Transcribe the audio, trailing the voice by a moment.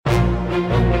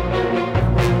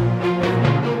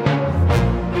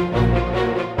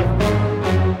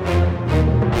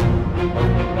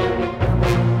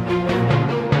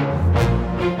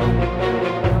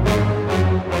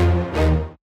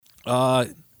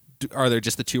Are there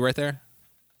just the two right there?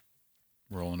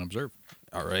 Roll and observe.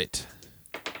 All right.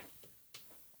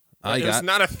 It's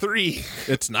not a 3.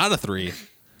 It's not a 3.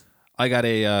 I got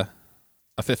a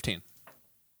 15.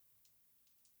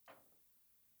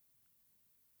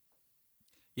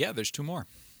 Yeah, there's 2 more.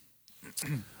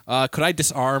 Could I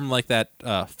disarm like that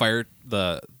fire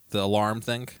the alarm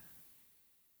thing?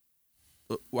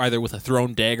 Either with a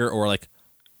thrown dagger or like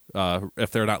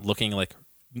if they're not looking, like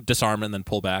disarm and then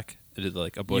pull back into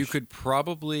like a bush. You could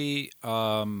probably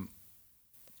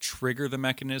trigger the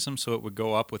mechanism so it would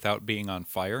go up without being on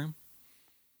fire,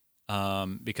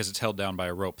 because it's held down by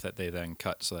a rope that they then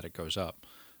cut so that it goes up.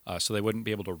 So they wouldn't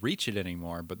be able to reach it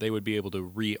anymore, but they would be able to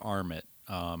rearm it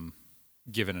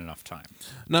given enough time.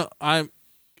 No, I'm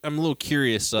a little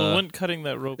curious. Well, wouldn't cutting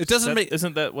that rope? It doesn't make.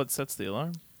 Isn't that what sets the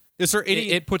alarm? Is there any?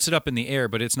 It puts it up in the air,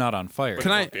 but it's not on fire.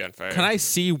 Can I? Be on fire. Can I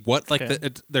see what like Okay.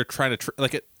 they're trying to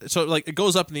like it? So like it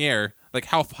goes up in the air. Like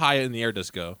how high in the air does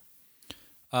it go?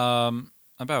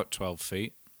 About 12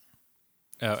 feet.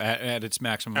 At its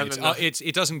maximum. And then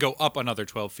It doesn't go up another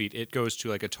 12 feet. It goes to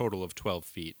like a total of 12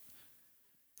 feet.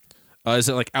 Is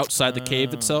it like outside the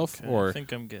cave itself, Okay, or I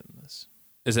think I'm getting this.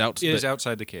 is it out? It is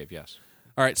outside the cave, yes.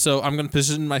 All right, so I'm going to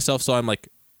position myself so I'm like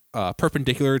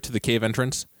perpendicular to the cave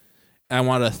entrance. And I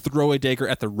want to throw a dagger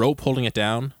at the rope holding it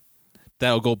down.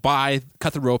 That'll go by,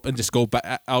 cut the rope, and just go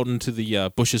out into the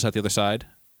bushes at the other side.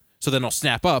 So then it'll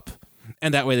snap up,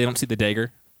 and that way they don't see the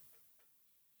dagger.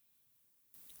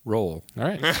 Roll. All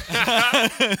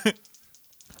right.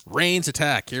 Rain's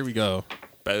attack. Here we go.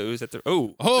 Bows at the...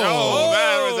 Oh, Oh!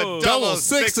 that was a double Double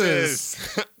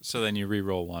sixes. So then you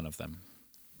re-roll one of them.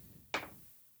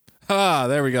 Ah,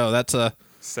 there we go. That's a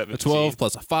 17. 12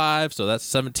 plus a 5, so that's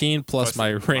 17 plus my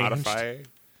range. Modifier.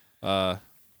 A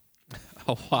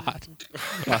lot.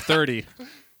 30.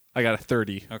 I got a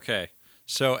 30. Okay.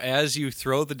 So as you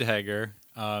throw the dagger,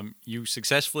 you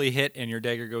successfully hit and your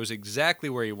dagger goes exactly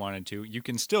where you wanted to. You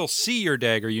can still see your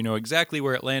dagger. You know exactly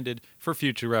where it landed for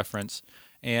future reference.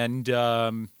 And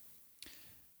the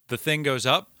thing goes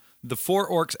up. The 4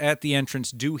 orcs at the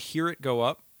entrance do hear it go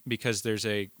up because there's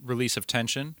a release of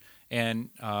tension. And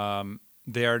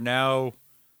they are now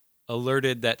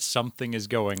alerted that something is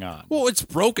going on. Well, it's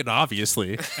broken,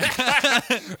 obviously.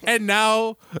 And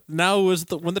now is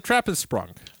when the trap is sprung.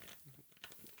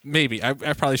 Maybe. I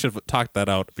probably should have talked that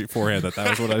out beforehand, that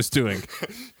was what I was doing.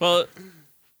 Well,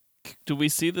 do we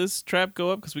see this trap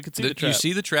go up? Because we could see the trap. You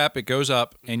see the trap, it goes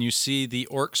up, and you see the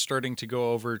orcs starting to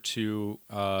go over to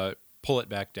pull it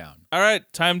back down. All right,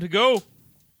 time to go.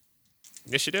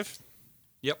 Initiative?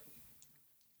 Yep.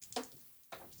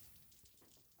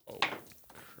 Oh,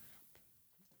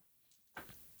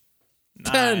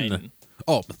 10. 9.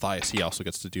 Oh, Matthias, he also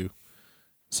gets to do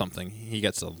something. He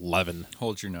gets 11.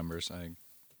 Hold your numbers. I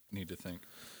need to think.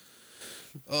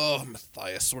 Oh,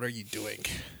 Matthias, what are you doing?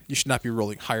 You should not be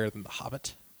rolling higher than the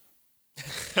Hobbit.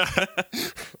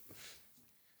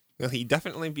 well, he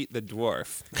definitely beat the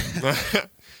dwarf.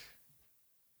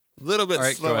 Little bit All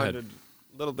right, slow go on ahead.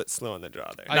 little bit slow on the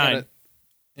draw there. Nine.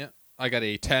 I got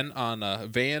a 10 on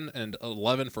Van and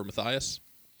 11 for Matthias.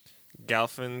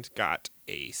 Galfand got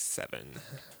a 7.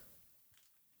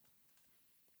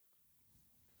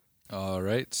 All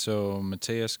right, so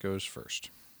Mateus goes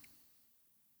first.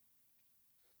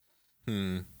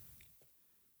 No.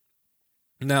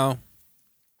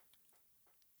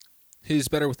 He's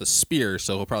better with a spear,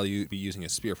 so he'll probably be using a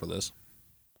spear for this.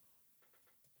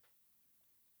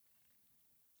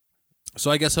 So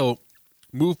I guess he'll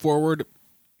move forward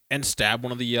and stab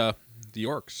one of the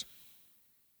orcs.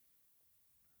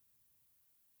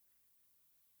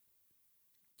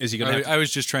 Is he gonna? I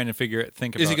was just trying to think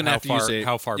about Is he gonna have to use a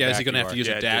how far Yeah, back is he gonna you have to are. use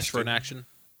Yeah, a dash just for to- an action?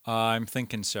 I'm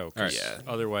thinking so. 'cause All right. Yeah.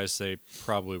 Otherwise, they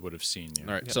probably would have seen you.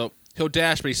 All right, so he'll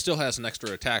dash, but he still has an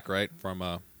extra attack, right?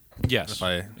 From Yes, If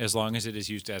I- as long as it is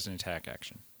used as an attack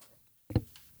action.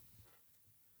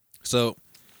 so,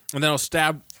 and then I'll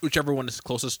stab whichever one is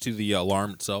closest to the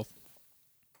alarm itself.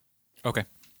 Okay.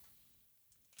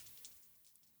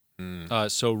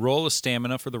 So roll a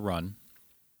stamina for the run.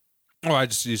 Oh, I'm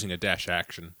just using a dash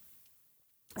action.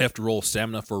 I have to roll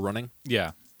stamina for running.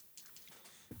 Yeah.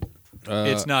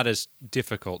 It's not as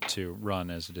difficult to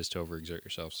run as it is to overexert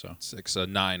yourself. So 6,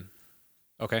 9.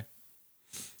 okay.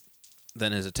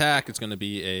 Then his attack is going to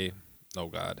be a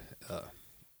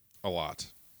lot.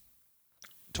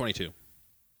 22.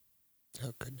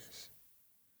 Oh, goodness.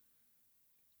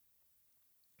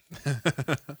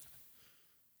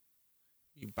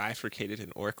 bifurcated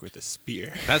an orc with a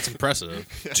spear. That's impressive.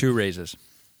 2 raises.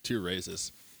 2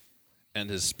 raises. And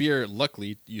his spear,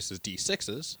 luckily, uses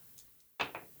D6s.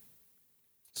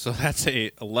 So that's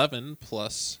a 11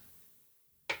 plus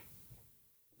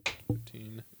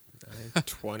 15,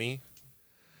 20.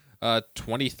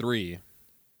 23.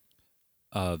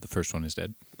 The first one is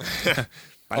dead.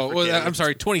 Oh, well, I'm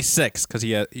sorry, 26, because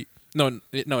no,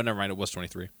 never mind, it was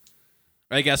 23.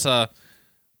 I guess,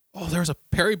 there's a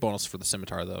parry bonus for the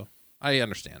scimitar, though. I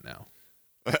understand now.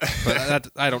 But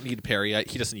I don't need parry.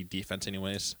 He doesn't need defense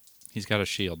anyways. He's got a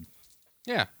shield.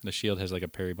 Yeah. The shield has like a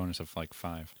parry bonus of like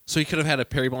 5. So he could have had a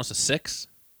parry bonus of 6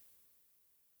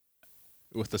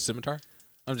 with the scimitar?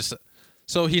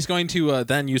 So he's going to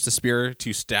then use the spear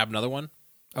to stab another one.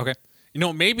 Okay. He's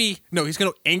going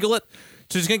to angle it.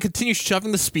 So he's going to continue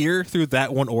shoving the spear through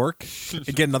that one orc and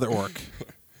get another orc.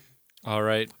 All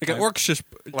right. Like an orc shish,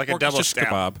 Like a orc double shish stab.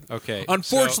 kebab. Okay.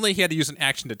 Unfortunately, he had to use an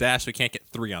action to dash, so he can't get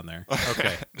 3 on there.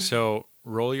 Okay. So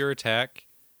roll your attack.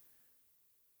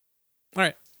 All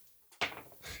right.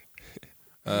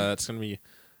 It's going to be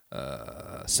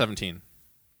 17.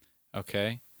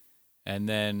 Okay. And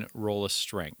then roll a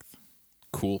strength.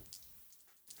 Cool.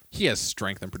 He has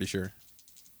strength, I'm pretty sure.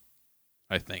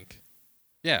 I think.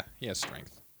 Yeah, he has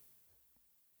strength.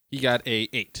 He got a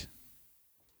 8.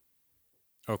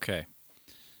 Okay.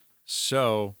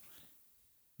 So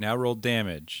now roll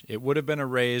damage. It would have been a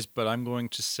raise, but I'm going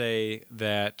to say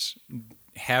that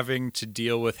having to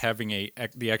deal with having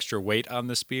the extra weight on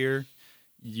the spear,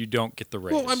 you don't get the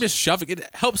raise. Well, I'm just shoving it. It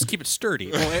helps keep it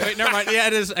sturdy. Oh, wait, never mind. Yeah,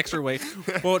 it is extra weight.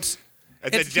 Well, It's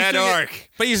a he's dead doing orc.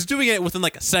 but he's doing it within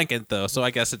like a second, though, so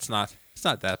I guess it's not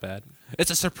that bad.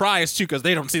 It's a surprise, too, because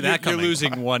they don't see that You're coming.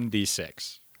 losing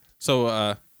 1d6.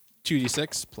 So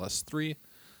 2d6 plus 3.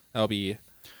 That'll be...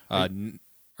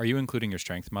 Are you including your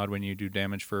strength mod when you do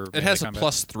damage for it has a combat?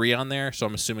 plus 3 on there, so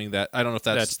I'm assuming that... I don't know if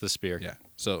That's the spear. Yeah.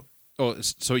 So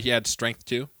he had strength,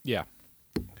 too? Yeah.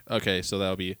 Okay, so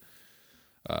that'll be...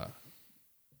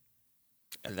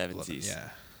 11 Z's. Yeah.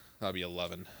 That'll be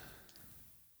 11.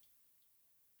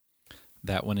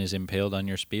 That one is impaled on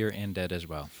your spear and dead as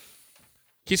well.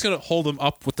 He's going to hold him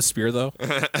up with the spear, though.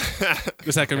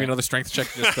 Is that going to be another strength check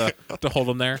just to hold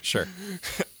him there? Sure.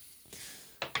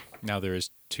 Now there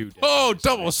is 2 dead Oh, on his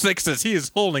double 6s. He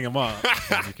is holding him up.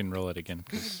 side. You can roll it again.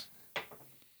 'Cause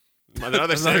Another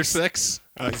Another 6. 6.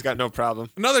 Oh, he's got no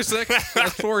problem. Another 6.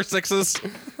 That's 4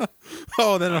 6s.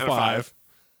 Oh, then a And a 5.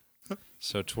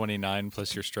 So 29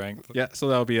 plus your strength. Yeah, so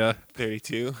that'll be a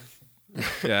 32.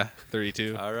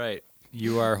 32. All right.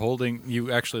 You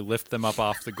actually lift them up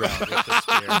off the ground with the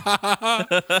spear.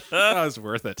 That was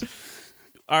worth it.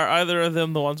 Are either of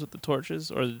them the ones with the torches,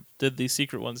 or did the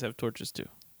secret ones have torches too?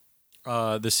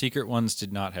 The secret ones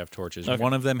did not have torches. Okay.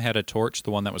 One of them had a torch,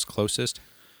 the one that was closest,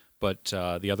 but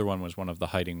the other one was one of the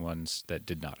hiding ones that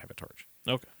did not have a torch.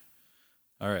 Okay.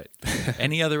 All right.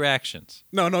 Any other actions?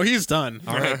 No, he's done.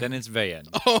 All right, then it's Vayen.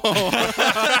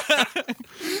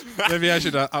 Maybe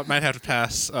I might have to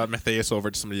pass Matthias over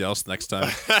to somebody else next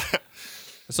time.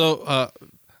 So,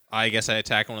 I guess I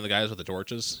attack one of the guys with the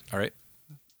torches. All right.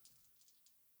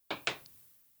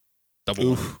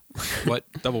 Double 1.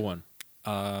 What? Double 1.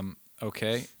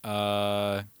 Okay.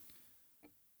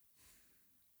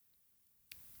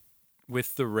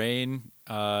 With the rain,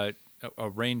 a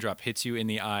raindrop hits you in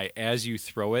the eye as you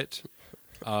throw it.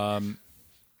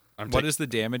 What is the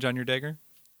damage on your dagger?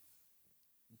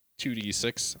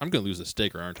 2d6? I'm going to lose this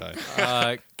dagger, aren't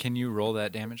I? Can you roll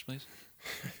that damage, please?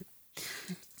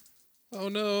 Oh,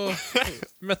 no.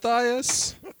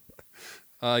 Matthias.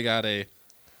 I got a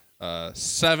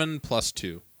 7 plus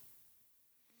 2.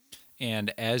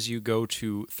 And as you go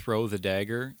to throw the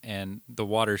dagger and the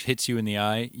water hits you in the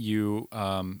eye, you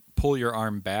pull your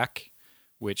arm back,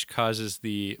 which causes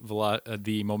the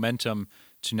momentum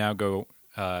to now go.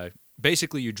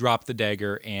 Basically, you drop the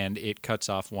dagger and it cuts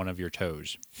off one of your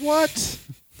toes. What?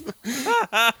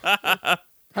 I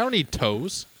don't need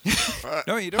toes.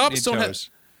 No, you don't Hobbits need don't have- toes.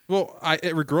 Well,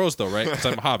 it regrows, though, right? Because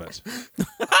I'm a hobbit.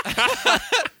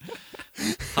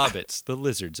 Hobbits, the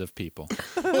lizards of people.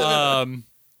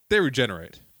 They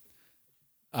regenerate.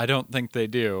 I don't think they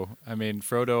do. I mean,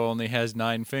 Frodo only has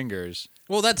 9 fingers.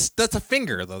 Well, that's a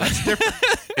finger, though. That's different.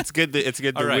 It's good.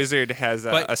 The All right. wizard has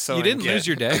But a sewing you didn't kit. lose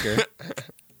your dagger.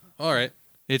 All right.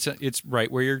 It's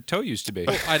right where your toe used to be.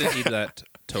 Well, I didn't need that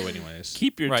toe anyways.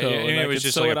 Keep your Right, toe. and and I it was could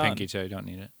just sew like it a on. pinky toe. You don't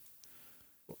need it.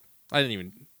 I didn't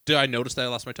even... Did I notice that I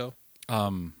lost my toe?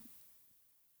 Not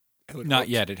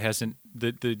yet. It hasn't.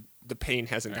 The The pain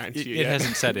hasn't gotten to it you yet.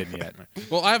 hasn't set in yet.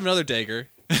 Well, I have another dagger.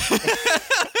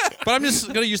 But I'm just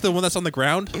going to use the one that's on the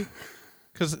ground.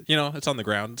 Because, it's on the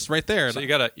ground. It's right there. So you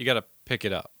gotta pick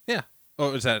it up. Yeah.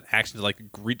 Oh, is that an action to like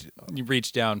reach? You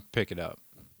reach down, pick it up.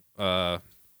 I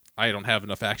don't have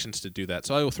enough actions to do that,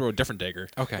 so I will throw a different dagger.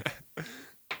 Okay.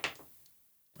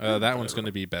 That one's going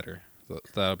to be better.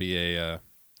 That'll be a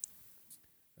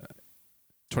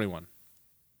 21.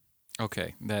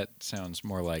 Okay, that sounds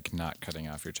more like not cutting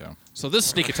off your toe. So this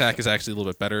sneak attack is actually a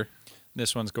little bit better.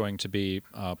 This one's going to be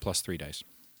plus 3 dice.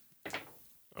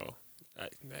 Oh,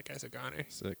 that guy's a goner.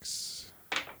 6.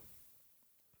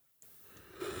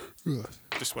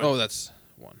 Just one. Oh, that's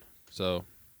 1. So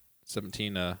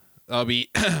 17. That'll be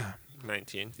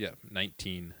 19.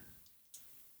 19.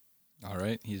 All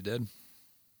right, he's dead.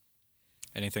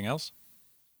 Anything else?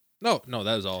 No,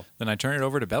 that is all. Then I turn it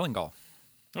over to Bellingal.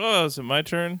 Oh, is it my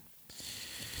turn?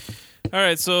 All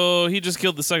right, so he just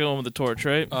killed the second one with the torch,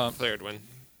 right? Third one.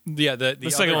 Yeah, the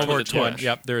second other one with the torch one. torch.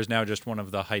 Yep, there is now just one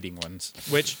of the hiding ones.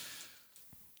 Which,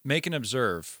 make an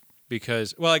observe,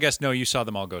 because, well, I guess, no, you saw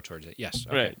them all go towards it. Yes.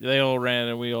 Okay. Right. They all ran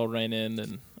and we all ran in.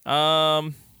 And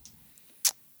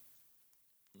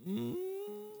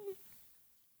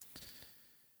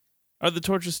are the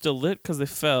torches still lit? Because they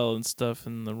fell and stuff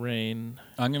in the rain.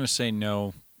 I'm going to say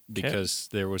no, because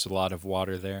there was a lot of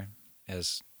water there,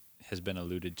 as has been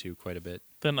alluded to quite a bit.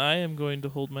 Then I am going to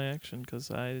hold my action because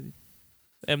I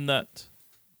am not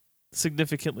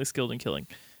significantly skilled in killing.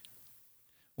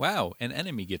 Wow, an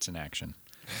enemy gets an action.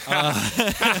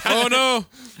 Oh no!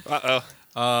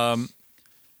 Uh-oh.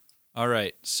 All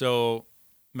right, so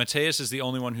Mateus is the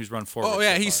only one who's run forward. Oh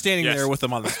yeah, so he's far. standing Yes. there with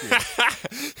them on the spear.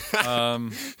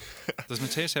 Does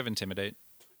Mateus have Intimidate?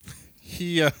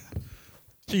 He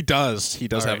does. He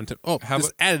does All have right. Oh, How this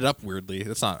about- added up weirdly.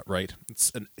 That's not right.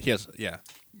 He has. Yeah,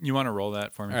 You want to roll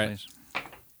that for me, All right. please?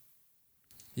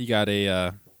 he got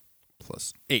a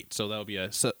plus 8, so that'll be a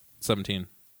 17.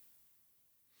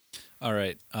 All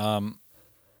right.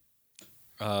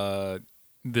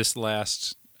 This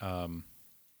last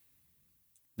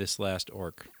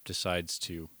orc decides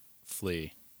to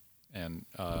flee and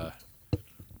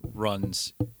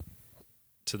runs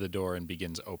to the door and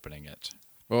begins opening it.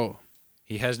 Oh,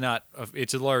 He has not.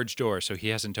 It's a large door, so he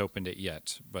hasn't opened it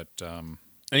yet. But and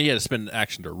he had to spend an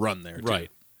action to run there. Too.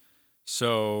 right.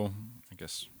 So I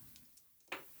guess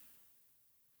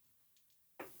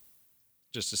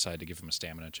just decided to give him a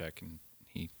stamina check, and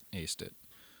he aced it.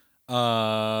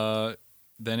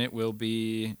 Then it will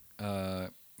be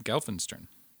Gelfin's turn.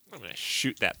 I'm going to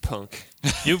shoot that punk.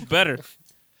 You better.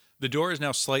 The door is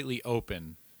now slightly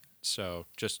open, so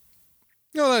just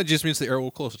No, that just means the arrow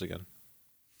will close it again.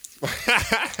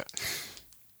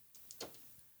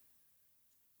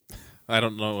 I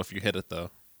don't know if you hit it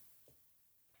though.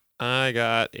 I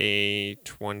got a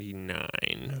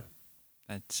 29.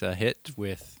 that's a hit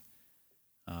with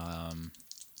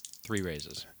 3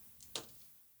 raises.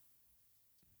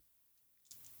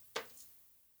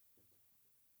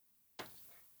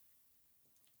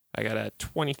 I got a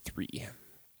 23.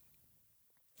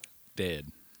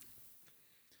 Dead.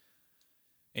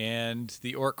 And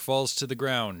the orc falls to the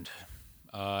ground,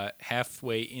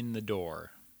 halfway in the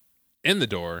door. In the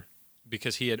door.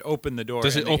 Because he had opened the door.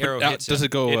 Does and it the open arrow out? hits Does him.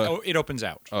 it go, It opens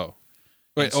out. Oh,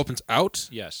 wait, it opens out.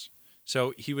 Yes.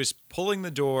 So he was pulling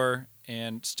the door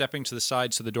and stepping to the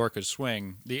side so the door could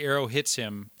swing. The arrow hits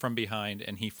him from behind,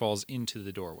 and he falls into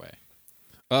the doorway.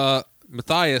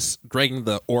 Matthias, dragging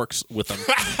the orcs with him,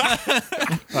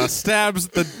 stabs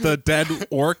the dead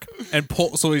orc and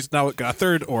pull. So he's now got a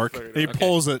third orc. And he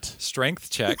pulls it. Strength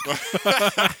check.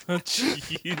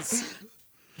 Jeez.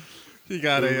 He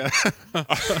got a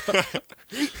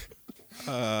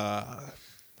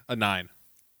 9.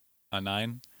 A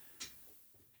 9.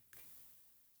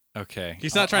 Okay.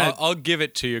 He's not trying to- I'll give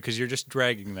it to you because you're just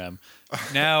dragging them.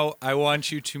 Now I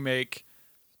want you to make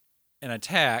an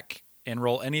attack and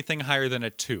roll anything higher than a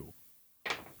 2.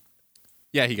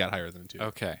 Yeah, he got higher than 2.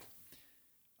 Okay.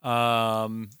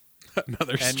 Another.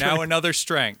 And strength. now another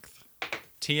strength.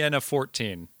 TN of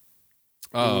 14.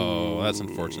 Oh, that's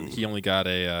unfortunate. He only got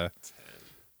a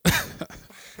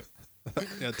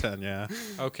 10. Yeah,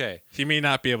 Okay. he may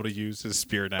not be able to use his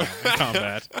spear now in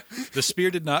combat. The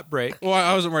spear did not break. Well,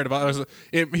 I wasn't worried about.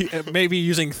 It maybe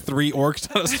using 3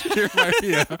 orcs on a spear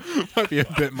might be a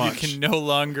bit much. You can no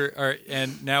longer,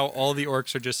 and now all the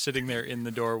orcs are just sitting there in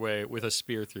the doorway with a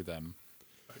spear through them.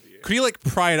 Could you like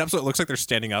pry it up so it looks like they're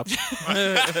standing up?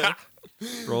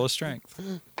 Roll a strength.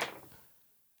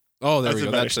 Oh, there That's we a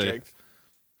go. better That's strength.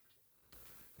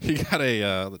 He got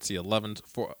a let's see, 11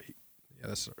 4.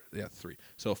 Yeah, 3.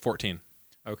 So 14.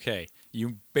 Okay.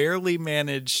 You barely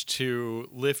manage to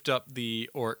lift up the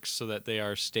orcs so that they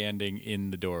are standing in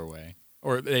the doorway,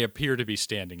 or they appear to be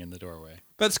standing in the doorway.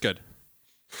 That's good.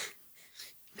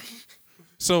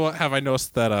 So have I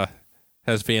noticed that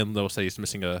has Van noticed that he's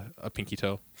missing a pinky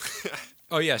toe?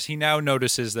 Oh yes, he now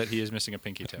notices that he is missing a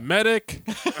pinky toe. Medic.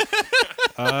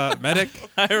 Medic.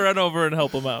 I run over and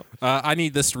help him out. I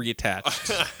need this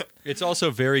reattached. It's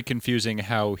also very confusing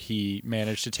how he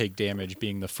managed to take damage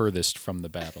being the furthest from the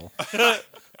battle.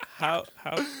 How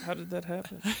did that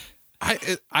happen?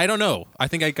 I don't know. I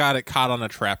think I got it caught on a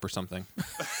trap or something.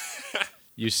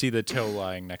 You see the toe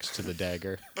lying next to the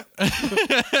dagger.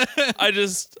 I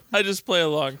just play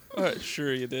along. All right,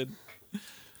 sure you did.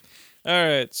 All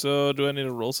right, so do I need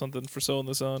to roll something for sewing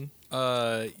this on?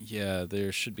 Yeah,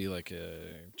 there should be like a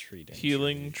treat.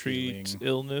 Healing, treat,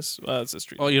 illness. It's a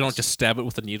treat. Oh, you don't just stab it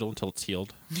with a needle until it's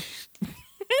healed.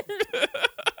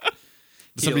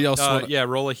 Does somebody else want? Yeah,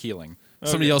 roll a healing.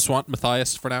 Somebody else want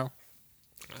Matthias for now?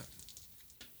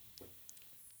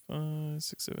 5,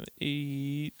 6, 7,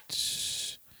 8,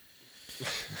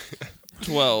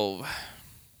 12.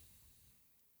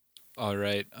 All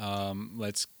right.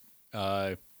 Let's.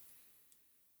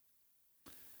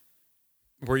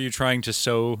 Were you trying to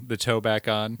sew the toe back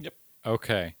on? Yep.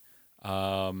 Okay.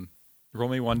 Roll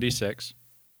me 1d6.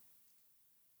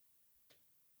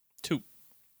 2.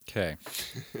 Okay.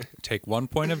 Take 1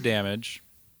 point of damage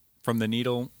from the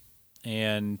needle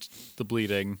and the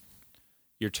bleeding.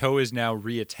 Your toe is now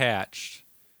reattached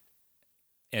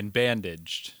and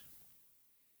bandaged,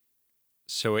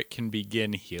 so it can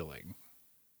begin healing.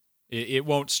 It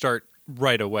won't start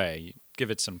right away. Give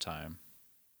it some time.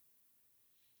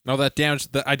 No, that damage.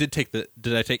 I did take the.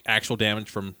 Did I take actual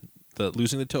damage from the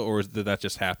losing the toe, or did that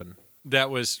just happen? That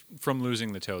was from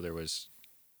losing the toe. There was.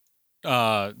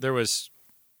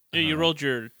 Yeah, you rolled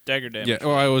your dagger damage. Yeah.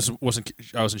 Oh, I wasn't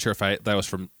sure if that was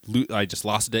from. I just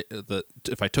lost it.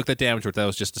 If I took that damage, or if that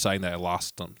was just deciding that I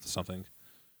lost something.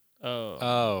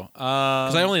 Oh.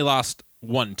 Because I only lost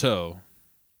one toe.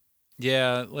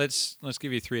 Yeah, let's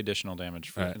give you 3 additional damage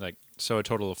for All right. so a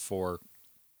total of 4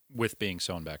 with being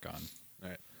sewn back on. All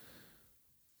right.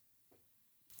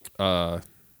 All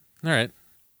right.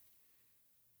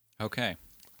 Okay.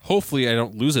 Hopefully, I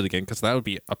don't lose it again, because that would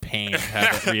be a pain to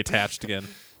have it reattached again.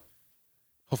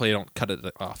 Hopefully, I don't cut it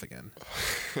off again.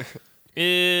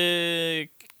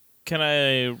 Can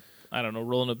I don't know,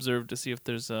 roll and observe to see if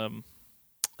there's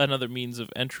another means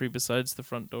of entry besides the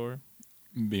front door?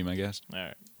 Be my guest. All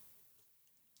right.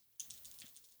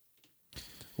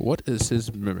 What is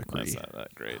his mimicry? That's not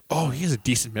that great. Oh, he has a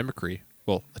decent mimicry.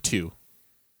 Well, a 2.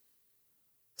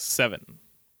 7.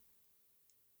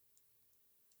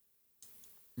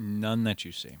 None that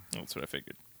you see. That's what I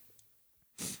figured.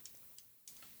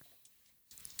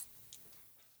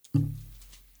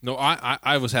 No,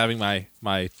 I was having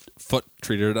my foot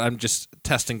treated. I'm just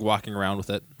testing walking around with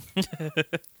it.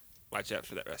 Watch out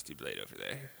for that rusty blade over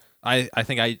there. I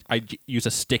think I use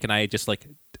a stick and I just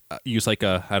use a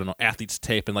I don't know, athlete's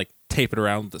tape and tape it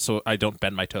around so I don't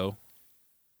bend my toe.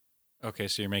 Okay,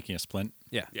 so you're making a splint.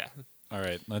 Yeah. All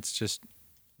right, let's just.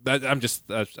 I'm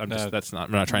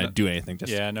not trying to do anything.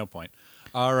 Just Yeah, no point.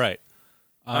 All right.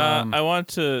 I want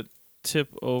to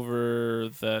tip over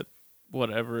that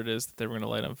whatever it is that they were going to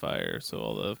light on fire, so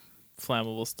all the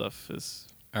flammable stuff is.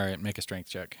 All right, make a strength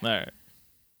check. All right.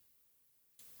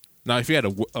 Now, if you had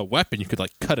a weapon, you could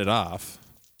cut it off.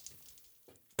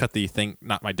 Cut the thing,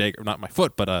 not my dagger, not my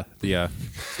foot, but the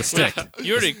stick.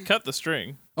 You already cut the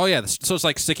string. Oh yeah, so it's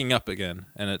like sticking up again,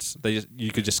 and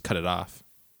you could just cut it off.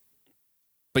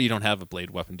 But you don't have a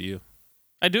blade weapon, do you?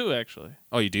 I do actually.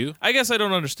 Oh, you do? I guess I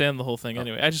don't understand the whole thing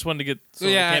anyway. I just wanted to get so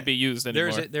it can't be used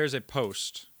anymore. There's a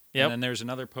post. Yep. And then there's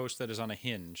another post that is on a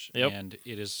hinge. Yep. And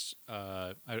it is,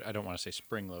 I don't want to say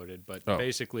spring loaded, but Oh.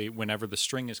 basically whenever the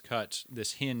string is cut,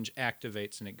 this hinge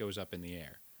activates and it goes up in the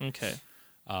air. Okay.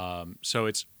 So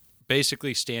it's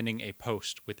basically standing a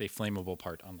post with a flammable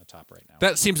part on the top right now.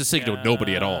 That seems to signal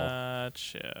nobody at all.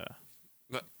 Gotcha.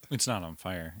 It's not on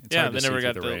fire. It's Yeah, hard they to see never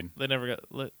through got the rain. they never got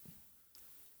lit.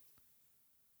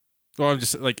 Well, I'm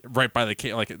just right by the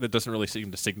that doesn't really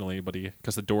seem to signal anybody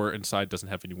because the door inside doesn't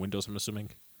have any windows. I'm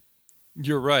assuming.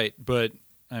 You're right, but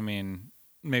I mean,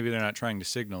 maybe they're not trying to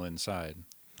signal inside.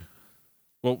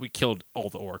 Well, we killed all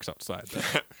the orcs outside.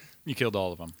 You killed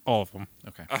all of them. All of them.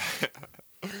 Okay.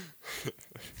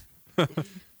 All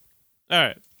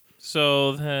right.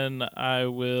 So then I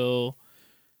will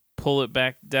pull it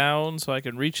back down so I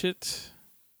can reach it.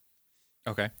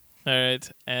 Okay. All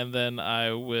right. And then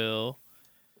I will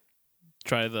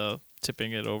try the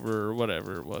tipping it over or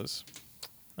whatever it was.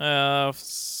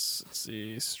 Let's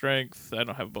see. Strength. I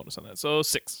don't have a bonus on that. So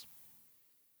 6.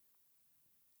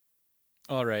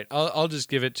 All right, I'll just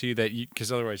give it to you that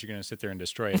because otherwise you're going to sit there and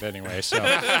destroy it anyway. So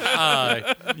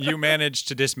you managed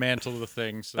to dismantle the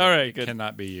thing. So All right, it good.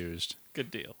 cannot be used. Good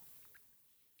deal.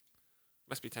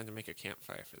 Must be time to make a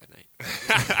campfire for the night.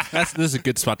 This is a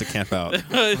good spot to camp out.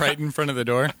 Right in front of the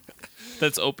door.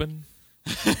 That's open.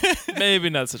 Maybe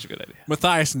not such a good idea.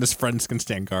 Matthias and his friends can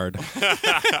stand guard.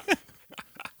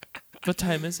 What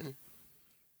time is it?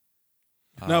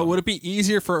 Now, would it be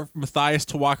easier for Matthias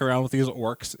to walk around with these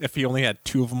orcs if he only had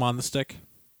 2 of them on the stick?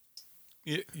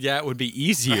 Yeah, it would be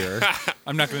easier.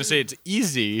 I'm not going to say it's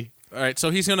easy. All right,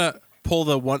 so he's gonna pull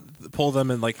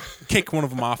them and like kick one of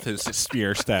them off his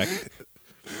spear stack.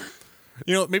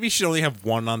 You know, maybe he should only have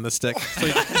 1 on the stick. So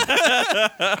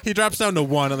he drops down to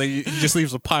 1, and then he just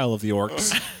leaves a pile of the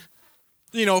orcs.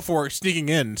 You know, for sneaking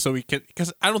in, so he can.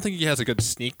 Because I don't think he has a good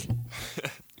sneak.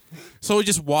 So we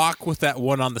just walk with that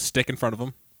 1 on the stick in front of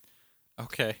him,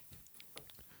 Okay.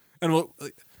 and we'll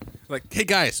like, hey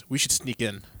guys, we should sneak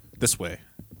in this way.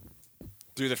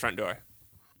 Through the front door.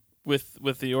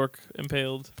 With the orc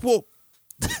impaled. Well,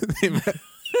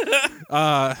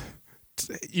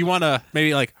 you want to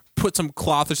maybe like put some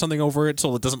cloth or something over it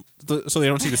so it doesn't, so they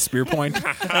don't see the spear point.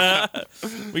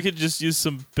 We could just use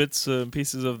some bits and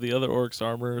pieces of the other orc's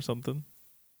armor or something.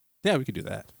 Yeah, we could do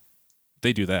that.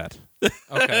 They do that.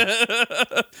 Okay.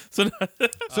 So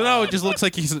So now it just looks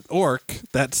like he's an orc.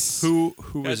 That's Who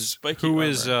Has is spiky who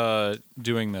is armor.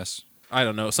 doing this? I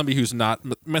don't know. Somebody who's not.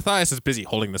 Matthias is busy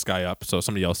holding this guy up, so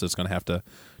somebody else is going to have to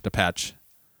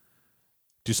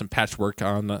do some patchwork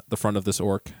on the front of this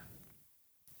orc.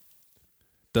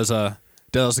 Does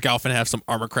Galfin have some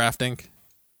armor crafting?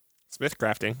 Smith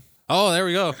crafting. Oh, there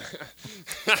we go.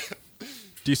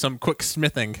 Do some quick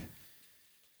smithing.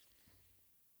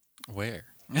 Where?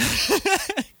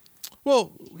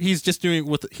 Well, he's just doing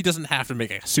he doesn't have to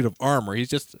make a suit of armor. He's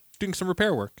just doing some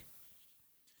repair work.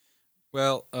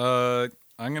 Well, I'm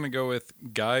going to go with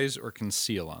guise or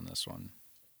conceal on this one.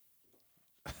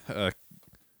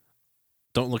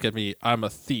 Don't look at me. I'm a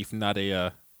thief, not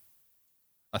a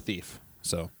thief.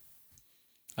 So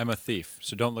I'm a thief,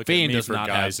 so don't look Vane at me does for not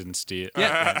guise have- and steal.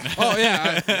 yeah. Oh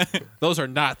yeah. Those are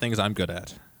not things I'm good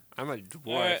at. I'm a dwarf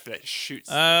Alright. that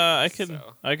shoots. I can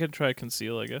so. try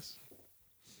conceal, I guess.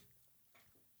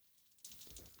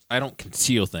 I don't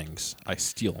conceal things. I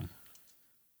steal them.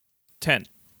 10.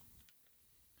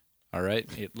 All right,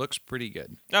 it looks pretty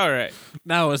good. All right.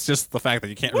 Now it's just the fact that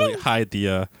you can't really hide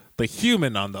the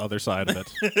human on the other side of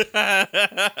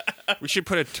it. We should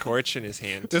put a torch in his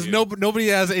hand. There's too. nobody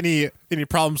has any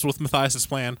problems with Matthias's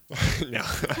plan. No.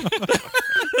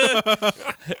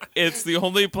 It's the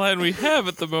only plan we have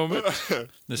at the moment.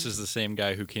 This is the same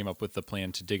guy who came up with the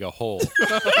plan to dig a hole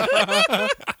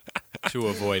to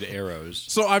avoid arrows.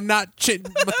 So I'm not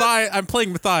Matthias. I'm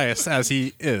playing Matthias as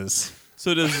he is.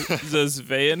 So does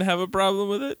Vane have a problem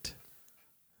with it?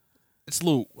 It's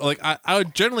Lou. Like I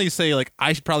would generally say like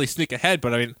I should probably sneak ahead,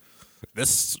 but I mean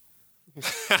this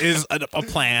is a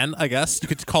plan. I guess you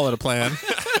could call it a plan.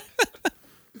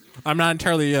 I'm not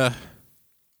entirely.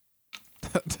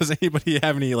 Does anybody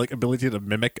have any like ability to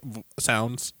mimic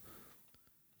sounds?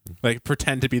 Like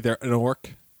pretend to be an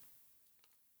orc?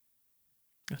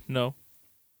 No.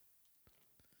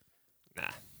 Nah.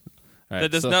 All right,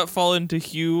 That does not fall into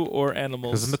hue or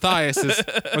animals. Because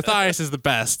Matthias is the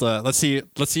best. Let's see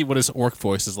what his orc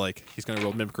voice is like. He's gonna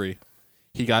roll mimicry.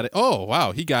 He got it. Oh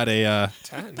wow, he got a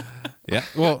 10. yeah.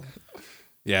 Well,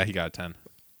 yeah, he got a 10.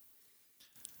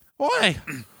 Oi,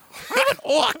 I'm an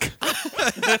orc.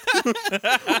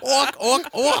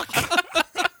 Orc.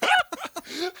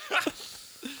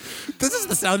 This is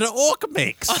the sound an orc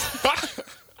makes.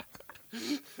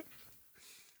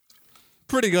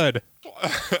 Pretty good.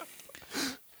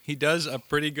 He does a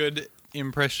pretty good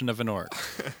impression of an orc.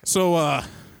 So,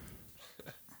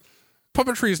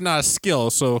 puppetry is not a skill,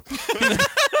 so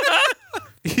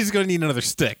he's going to need another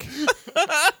stick.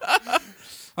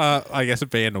 I guess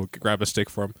Van will grab a stick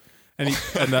for him. And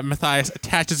Matthias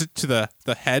attaches it to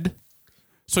the head,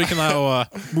 so he can now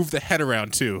move the head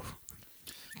around, too.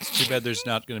 Too bad there's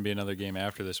not going to be another game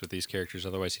after this with these characters.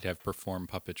 Otherwise, he'd have perform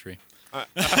puppetry.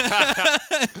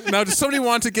 Now, does somebody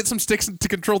want to get some sticks to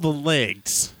control the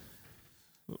legs?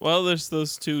 Well, there's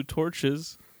those 2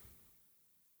 torches.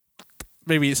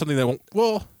 Maybe something that won't...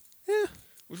 Well,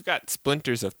 We've got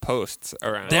splinters of posts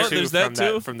around. There- too, there's that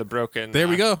too? From the broken. there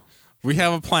we go. We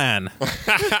have a plan.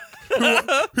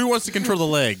 Who wants to control the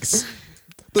legs?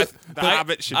 The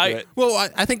Hobbit should do it. Well,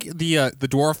 I think the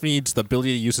dwarf needs the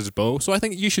ability to use his bow, so I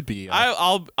think you should be.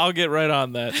 I'll get right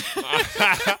on that.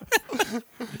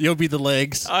 You'll be the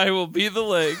legs. I will be the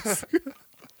legs.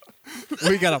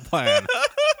 We got a plan.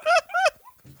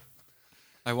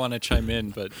 I want to chime in,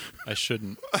 but I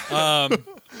shouldn't.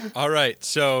 All right,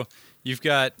 so you've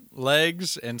got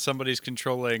legs, and somebody's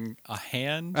controlling a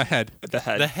hand, A head. The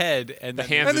head. the head, and The then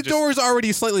hands And the are just- door is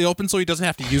already slightly open, so he doesn't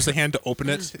have to use the hand to open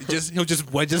it. He'll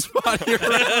just wedge his body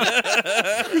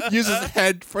around. Use his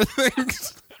head for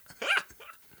things.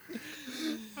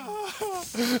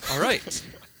 All right.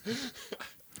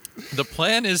 The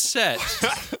plan is set.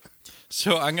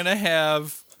 So I'm going to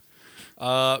have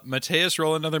Mateus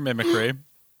roll another mimicry.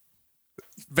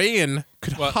 Van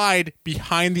could What? hide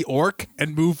behind the orc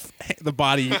and move the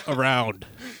body around.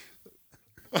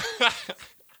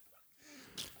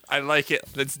 I like it.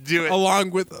 Let's do it.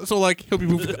 Along with, so like, he'll be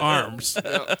moving arms.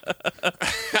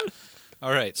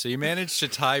 All right. So you managed to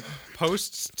tie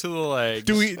posts to the legs.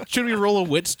 Should we roll a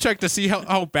wits check to see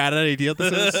how bad an idea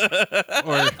this is?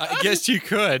 Or I guess you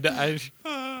could.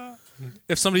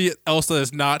 if somebody else that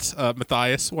is not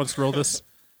Matthias wants to roll this?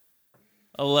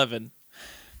 11.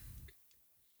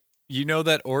 You know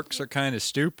that orcs are kind of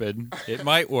stupid. It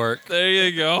might work. There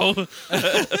you go.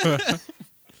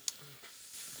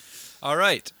 All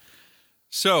right.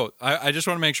 So I just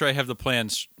want to make sure I have the plan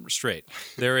straight.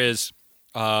 There is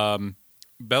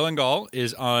Belengal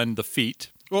is on the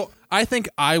feet. Well, I think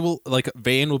I will, like,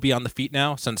 Vane will be on the feet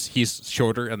now since he's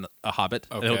shorter and a hobbit.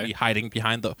 And he'll Okay. be hiding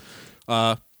behind the.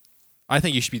 I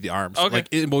think you should be the arms. Okay. Like,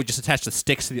 it will just attach the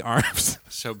sticks to the arms.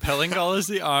 So Belengal is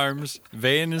the arms,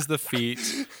 Vane is the feet,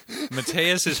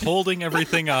 Mateus is holding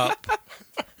everything up,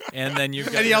 and then you've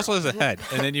got And he also has a head.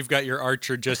 and then you've got your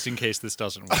archer just in case this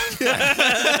doesn't work.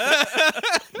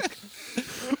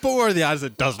 But what are the odds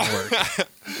it doesn't work?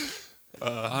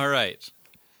 All right.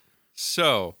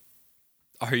 So,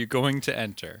 are you going to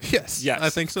enter? Yes. Yes, I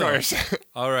think so. Of course.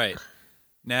 All right.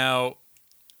 Now,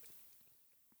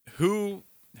 who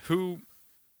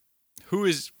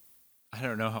is? I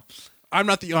don't know how. I'm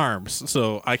not the arms,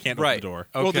 so I can't open Right. the door.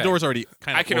 Well, the Okay. door's already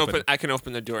kind of I can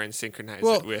open the door and synchronize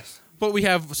Well- it with. But we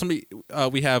have somebody.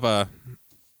 We have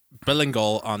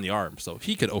Belengal on the arm, so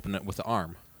he could open it with the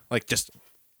arm. Like just.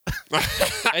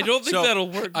 I don't think So, that'll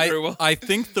work very well. I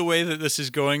think the way that this is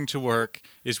going to work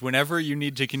is whenever you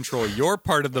need to control your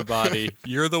part of the body,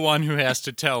 you're the one who has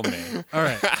to tell me. All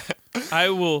right. I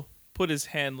will put his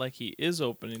hand like he is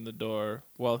opening the door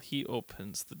while he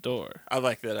opens the door. I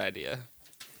like that idea.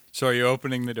 So are you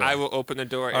opening the door? I will open the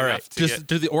door All right. enough to get.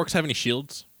 Do the orcs have any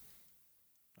shields?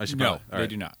 I should No, probably- all they right.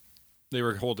 do not. They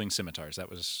were holding scimitars. That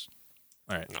was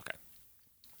All right. Okay.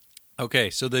 okay.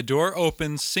 So the door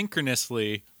opens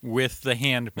synchronously with the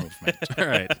hand movement. All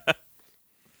right.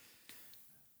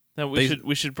 Now They-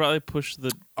 we should probably push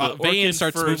the orc Vane in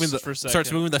starts first moving for a starts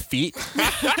second. moving the feet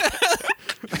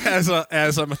as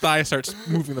Matthias starts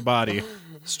moving the body.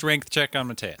 Strength check on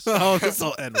Mateus. Oh, this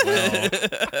will end well.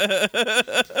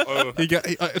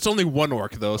 It's only one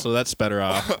orc though, so that's better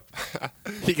off.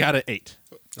 He got an 8.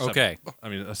 Okay. I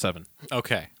mean a 7.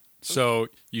 Okay. So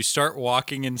you start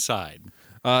walking inside.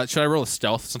 Should I roll a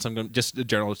stealth since I'm going just a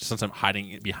general since I'm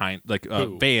hiding behind like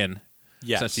Who? Van?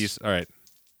 Yes. Since he's all right.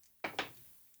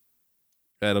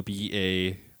 That'll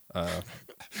be a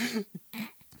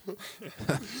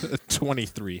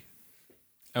 23.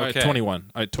 All right, Okay.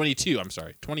 21. 22. I'm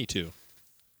sorry, 22.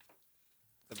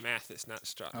 The math is not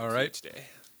strong. All right. Today.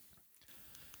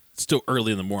 It's still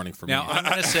early in the morning for Now me. I'm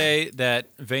going to say that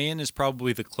Vane is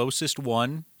probably the closest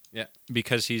one Yeah.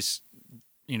 because he's,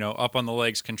 up on the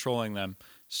legs controlling them.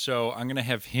 So I'm going to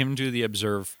have him do the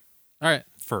observe All right.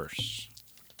 first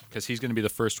because he's going to be the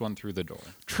first one through the door.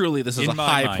 Truly, this is In a my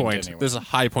high mind, point. anyway. This is a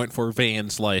high point for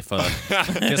Van's life.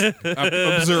 Just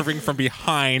observing from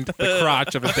behind the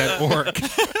crotch of a dead orc.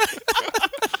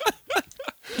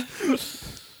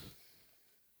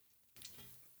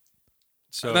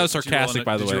 So That was did you roll sarcastic,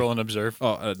 by the did way. you roll an observe?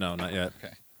 Oh no, not yet.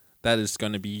 Okay. That is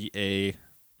going to be a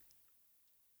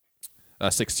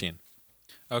 16.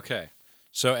 Okay.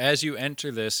 So as you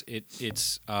enter this,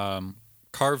 it's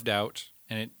carved out,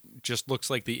 and it just looks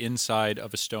like the inside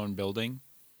of a stone building.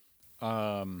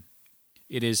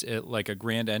 It is like a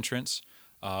grand entrance.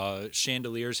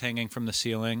 Chandeliers hanging from the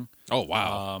ceiling. Oh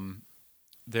wow!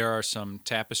 There are some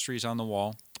tapestries on the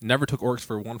wall. Never took orcs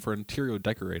for interior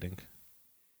decorating.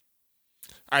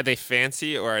 Are they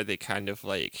fancy or are they kind of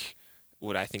like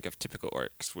what I think of typical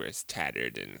orcs, where it's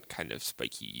tattered and kind of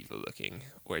spiky, evil looking?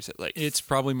 Or is it like It's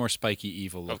probably more spiky,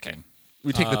 evil looking. Okay.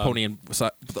 We take the pony and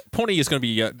the pony is going to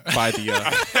be by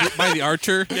the by the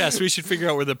archer. Yes, we should figure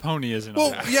out where the pony is. In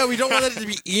all Well, that. yeah, we don't want it to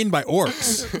be eaten by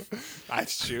orcs.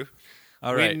 That's true.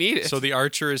 All we right. need it. So the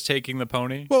archer is taking the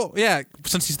pony. Well, yeah,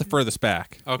 since he's the furthest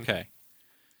back. Okay.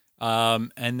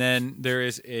 And then there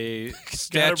is a Gotta bring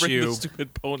statue. the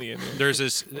stupid pony in here. There's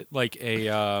this like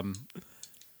a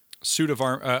suit of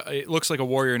armor. It looks like a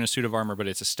warrior in a suit of armor, but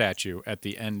it's a statue at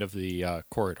the end of the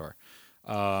corridor.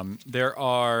 There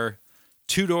are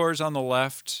 2 doors on the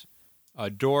left, a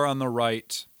door on the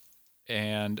right,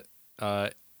 and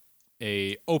a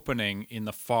opening on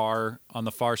the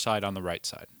far side on the right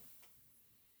side.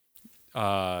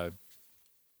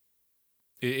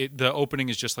 The opening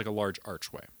is just like a large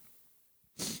archway.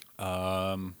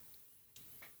 I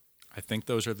think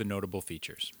those are the notable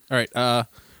features. All right.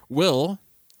 Will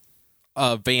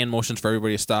Van motions for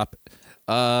everybody to stop.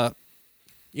 I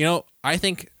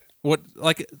think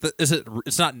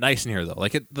it's not nice in here though.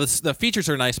 Like the features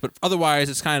are nice, but otherwise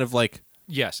it's kind of like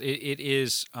Yes, it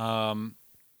is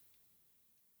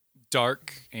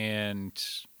dark and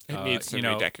It needs some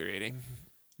redecorating.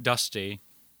 dusty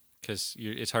because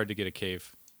it's hard to get a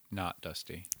cave not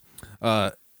dusty.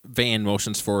 Van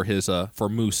motions for his for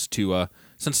Moose to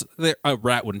since a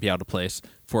rat wouldn't be out of place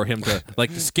for him to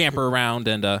like scamper around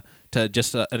and to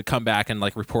just come back and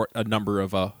like report a number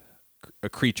of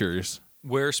creatures.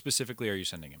 Where specifically are you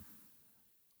sending him?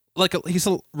 Like he's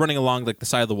running along like the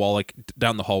side of the wall, like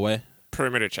down the hallway.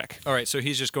 Perimeter check. All right, so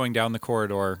he's just going down the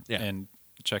corridor Yeah. and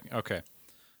checking. Okay.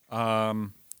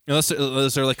 Is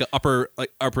there like an upper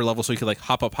level so he could like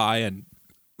hop up high and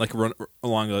like run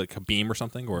along like a beam or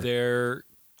something? Or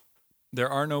There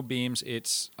are no beams.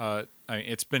 It's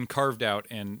it's been carved out,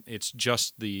 and it's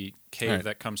just the cave All right.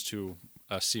 that comes to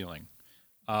a ceiling.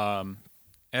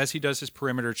 As he does his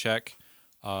perimeter check,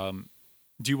 do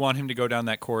you want him to go down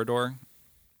that corridor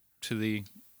to the?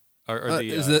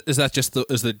 is it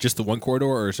just the one corridor,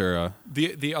 or is there a?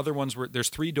 The other ones were there's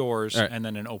 3 doors All right. and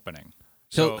then an opening.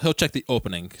 He'll check the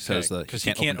opening. Says that because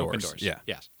he can't open doors. Yeah.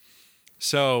 Yes.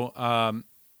 So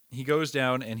he goes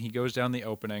down and he goes down the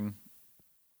opening.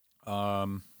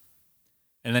 And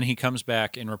then he comes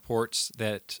back and reports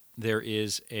that there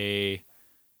is a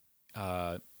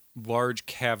large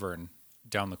cavern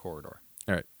down the corridor.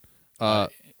 All right.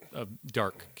 A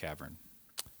dark cavern.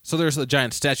 So there's a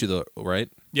giant statue, though, right?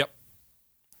 Yep.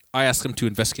 I asked him to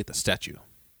investigate the statue.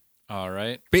 All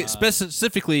right.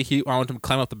 Specifically, I wanted him to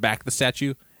climb up the back of the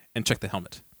statue and check the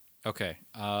helmet. Okay.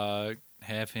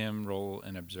 Have him roll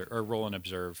and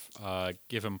observe.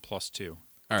 Give him +2.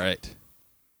 All right.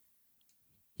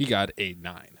 He got a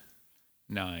 9.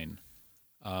 9.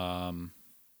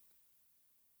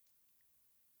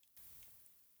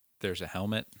 There's a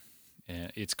helmet.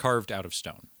 And it's carved out of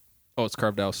stone. Oh, it's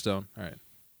carved out of stone. All right.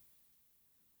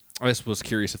 I just was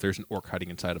curious if there's an orc hiding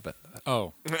inside of it.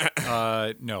 Oh.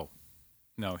 No.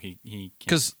 No, he can't.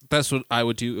 Because that's what I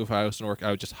would do if I was an orc.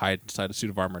 I would just hide inside a suit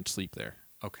of armor and sleep there.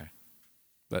 Okay.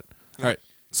 But all right.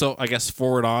 So I guess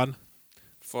forward on.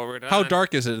 Forward on. How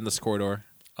dark is it in this corridor?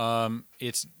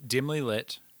 It's dimly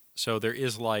lit, so there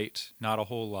is light, not a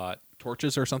whole lot.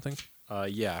 Torches or something?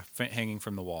 Yeah, hanging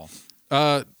from the wall.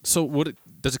 So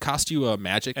does it cost you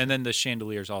magic? And then the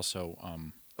chandelier's also.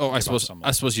 I give off some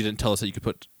light. suppose you didn't tell us that you could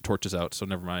put torches out. So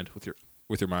never mind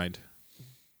with your mind.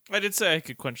 I did say I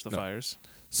could quench the fires.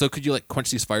 So could you like quench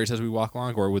these fires as we walk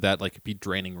along, or would that like be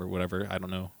draining or whatever? I don't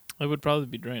know. It would probably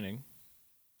be draining.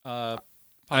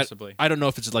 Possibly. I don't know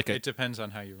if it's like It depends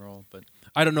on how you roll, but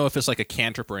I don't know if it's like a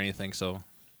cantrip or anything. So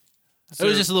it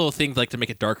was just a little thing like to make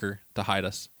it darker to hide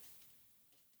us.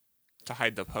 To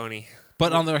hide the pony.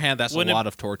 But on the other hand, that's a Wouldn't it- lot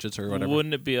of torches or whatever.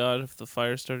 Wouldn't it be odd if the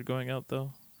fire started going out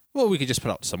though? Well, we could just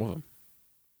put out some of them,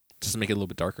 just to make it a little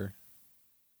bit darker.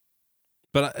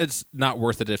 But it's not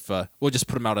worth it if we'll just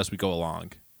put them out as we go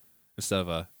along, instead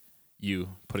of you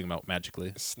putting them out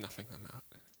magically. Snuffing them out.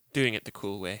 Doing it the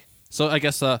cool way. So I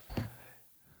guess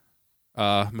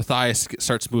Matthias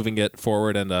starts moving it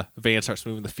forward, and Van starts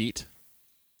moving the feet.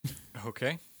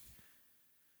 okay.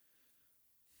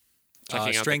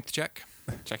 Checking out Strength check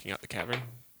Checking out the cavern.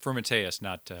 for Mateus,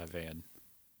 not Van.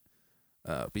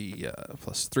 Be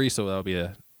 +3, so that'll be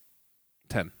a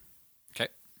 10. Okay.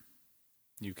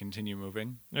 You continue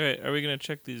moving. All right, are we gonna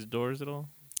check these doors at all?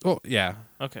 Oh yeah.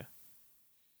 Okay.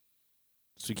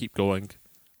 So we keep going.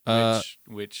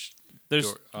 Which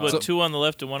There's door- so- 2 on the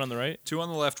left and 1 on the right. 2 on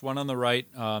the left, 1 on the right.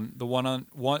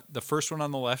 The first one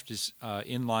on the left is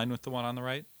in line with the one on the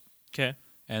right, Okay.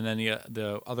 and then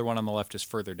the other one on the left is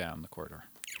further down the corridor.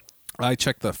 I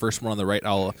checked the first one on the right.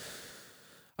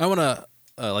 I want to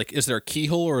is there a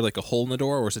keyhole or like a hole in the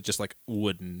door, or is it just like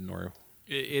wooden or?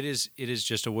 It is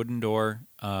just a wooden door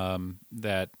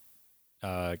that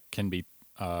can be.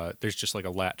 There's just like a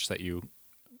latch that you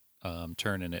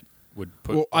turn, and it would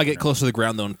put. Well, I get open or- close to the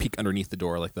ground though and peek underneath the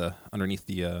door, like underneath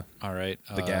the. All right.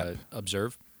 the gap.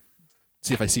 Observe.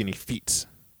 See if I see any feet.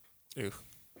 Ooh.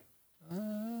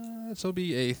 So it'll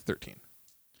be a 13.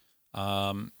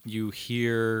 You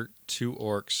hear two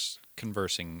orcs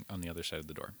conversing on the other side of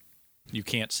the door. You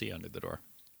can't see under the door,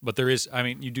 but there is. I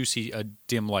mean, you do see a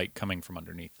dim light coming from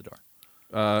underneath the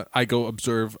door. I go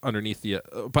observe underneath the.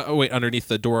 Underneath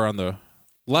the door on the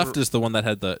left is the one that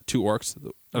had the two orcs.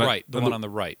 Right, the one on the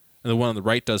right. And the one on the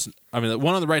right doesn't. I mean, the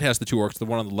one on the right has the two orcs. The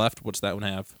one on the left, what's that one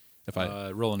have? If I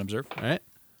Roll and observe. all right,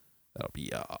 that'll be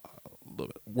a little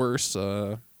bit worse.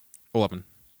 11.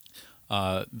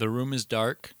 The room is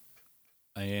dark,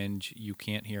 and you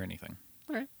can't hear anything.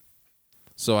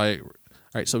 So all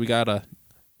right. So we got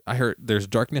I heard there's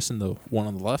darkness in the one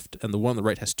on the left, and the one on the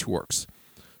right has two orcs.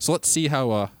 So let's see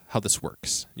how this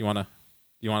works. You wanna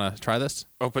try this?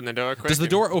 Open the door quick. Does the and-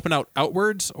 door open out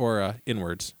outwards or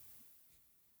inwards?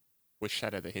 Which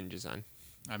side are the hinges on?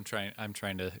 I'm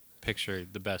trying to picture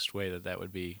the best way that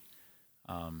would be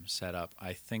set up.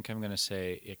 I think I'm going to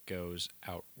say it goes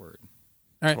outward. All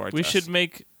right. Towards We us? should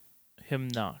make him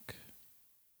knock.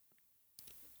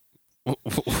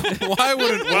 Why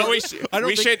wouldn't? Well, we should. I don't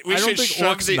we think, should. We I don't should think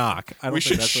shove orcs the. knock. I don't We think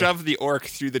should that's shove the orc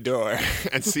through the door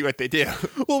and see what they do.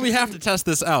 Well, we have to test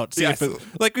this out. See Yes. if it,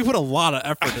 like we put a lot of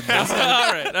effort in this. All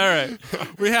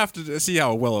right. We have to see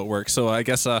how well it works. So I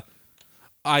guess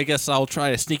I'll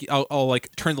try to sneak. I'll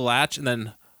like turn the latch and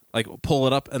then like pull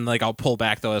it up and like I'll pull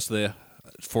back though as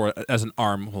an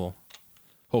arm will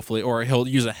hopefully, or he'll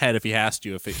use a head if he has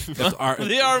to. If the arm,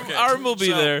 The arm will be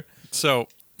So- there. So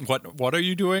what are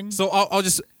you doing? So I'll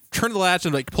just turn the latch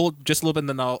and like pull just a little bit, and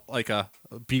then I'll like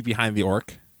be behind the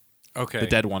orc, Okay. the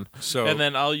dead one. So And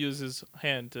then I'll use his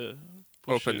hand to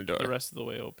push Open it the door. the rest of the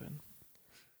way open.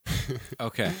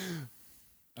 okay.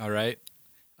 All right.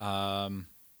 I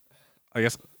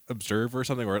guess observe or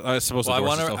something. Or I suppose. Well, the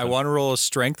door's just I open. want to roll a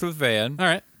strength with Van. All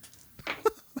right.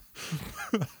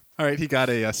 All right. He got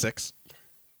a 6.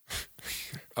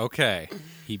 Okay.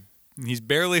 He's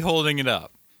barely holding it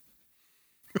up.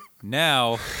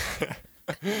 Now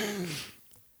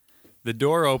the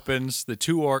door opens, the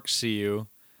two orcs see you,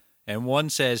 and one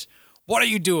says, "What are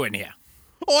you doing here?"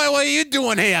 Oi, what are you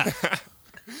doing here?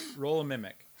 Roll a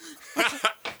mimic.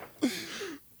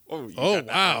 Oh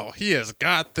wow, he has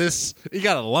got this. He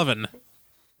got 11.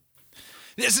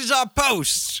 This is our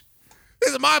post.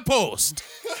 This is my post.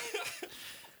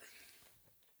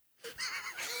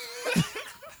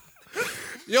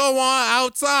 You want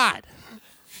outside?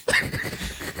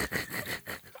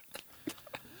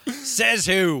 Says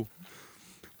who?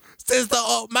 Says the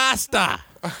old master.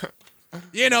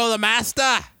 You know the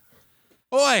master.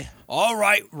 Oi. All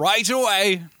right, right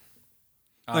away.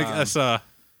 Like that's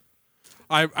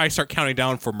I start counting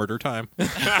down for murder time.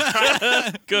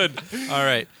 Good. All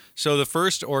right. So the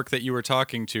first orc that you were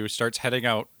talking to starts heading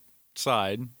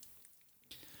outside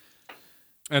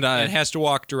And and has to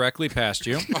walk directly past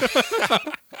you.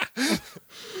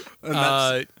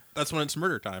 that's when it's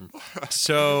murder time.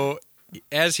 So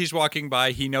as he's walking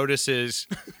by, he notices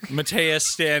Mateus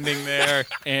standing there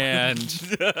and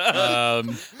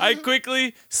I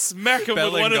quickly smack him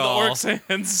with one of the Bellingal. orc's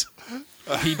hands.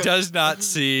 he does not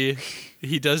see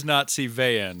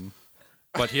Vayan,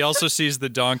 but he also sees the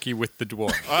donkey with the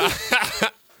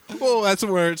dwarf. Well, that's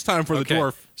where it's time for Okay, the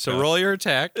dwarf. So roll your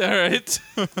attack. All right.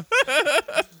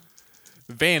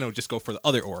 Van will just go for the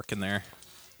other orc in there.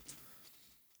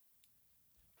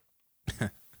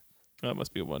 That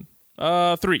must be a 1.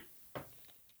 3.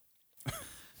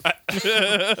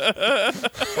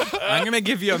 I'm going to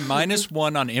give you a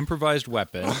 -1 on improvised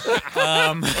weapon.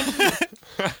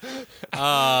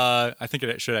 I think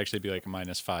it should actually be like a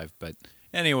 -5, but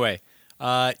anyway,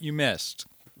 you missed.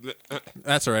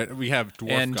 That's all right. We have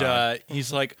dwarf And god.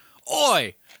 he's like,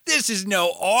 "Oi, this is no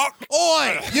orc."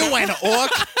 Oi, you ain't an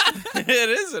orc. It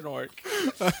is an orc.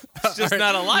 It's just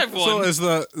not a live one. So is is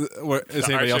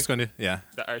anybody archer. else going to? Yeah.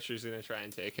 The archer's gonna try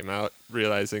and take him out,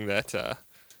 realizing that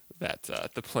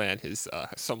the plan is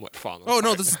somewhat fallen. Oh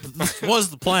no, apart. this was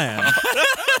the plan.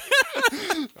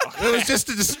 It was just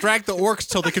to distract the orcs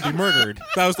till they could be murdered.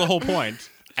 That was the whole point.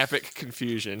 Epic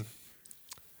confusion.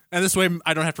 And this way,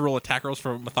 I don't have to roll attack rolls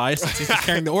for Matthias since he's just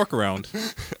carrying the orc around.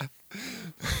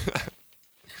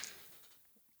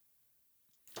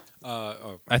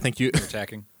 I think you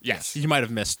Attacking. Yes. you might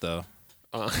have missed though.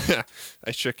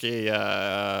 I took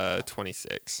a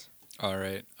 26. All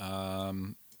right.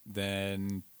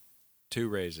 Then 2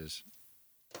 raises.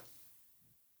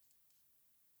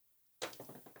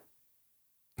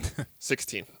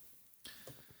 $16.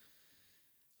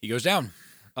 He goes down.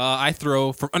 I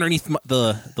throw from underneath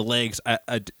the legs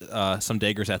some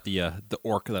daggers at the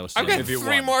orc that was. I've sitting got there. you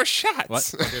 3 one. more shots.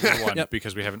 What? I'll give you 1 Yep.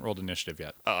 because we haven't rolled initiative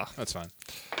yet. That's fine.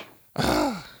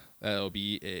 That'll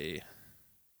be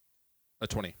a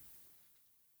 20.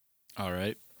 All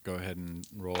right. Go ahead and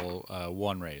roll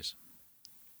 1 raise.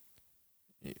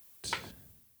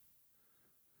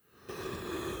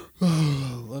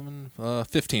 11,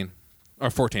 15. Or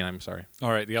 14, I'm sorry.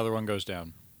 All right, the other one goes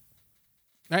down.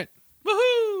 All right.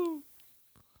 Woohoo!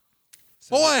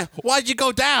 Boy, why'd you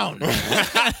go down?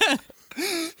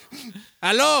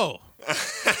 Hello.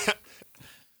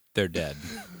 They're dead.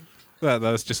 That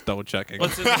was just double checking.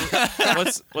 What's in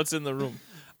the, what's in the room?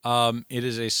 It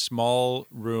is a small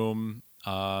room.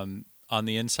 On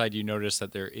the inside, you notice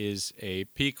that there is a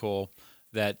peek hole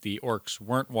that the orcs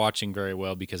weren't watching very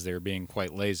well because they were being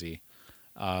quite lazy.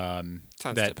 Sounds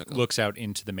That typical. looks out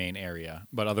into the main area,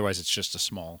 but otherwise it's just a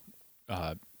small,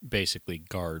 basically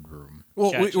guard room.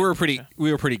 Well, Gotcha.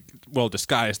 we were pretty well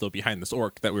disguised though behind this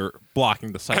orc that we were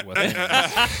blocking the sight with.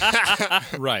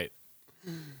 Right.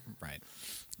 Right.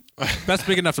 That's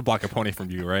big enough to block a pony from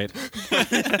you, right?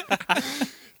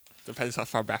 Depends how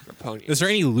far back the pony Is there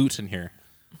any loot in here?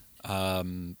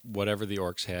 Whatever the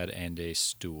orcs had and a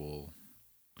stool.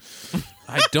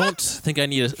 I don't think I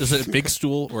need a. Is it a big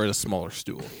stool or a smaller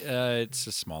stool? It's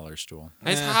a smaller stool.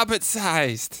 It's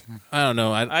hobbit-sized. I don't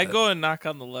know. I go and knock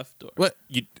on the left door. What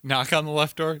you? Knock on the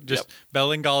left door. Just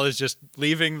Bellingal is just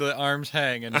leaving the arms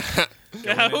hang and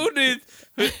Yeah, who did?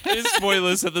 It's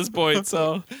spoilers at this point,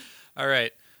 so all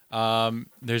right.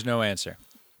 There's no answer.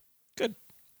 good.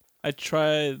 I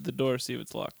try the door, see if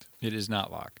it's locked. It is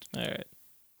not locked. All right.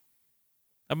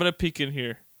 I'm gonna peek in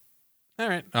here. All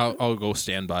right. I'll go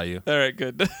stand by you. All right,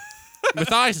 good.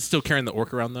 Matthias is still carrying the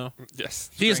orc around though.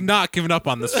 Yes. He has not given up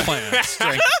on this plan.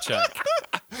 Strength check.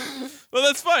 Well,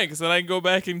 that's fine, because then I can go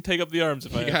back and take up the arms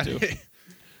if I have to.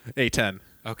 A10.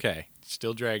 Okay.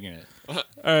 Still dragging it. All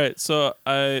right, so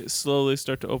I slowly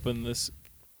start to open this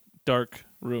dark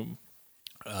room.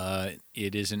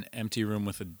 It is an empty room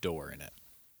with a door in it.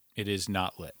 It is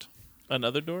not lit.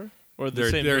 Another door? Or the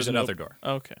same There's door that another op- door.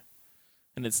 Okay.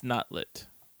 And it's not lit.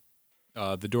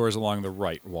 The door is along the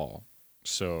right wall,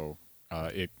 so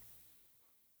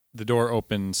the door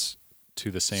opens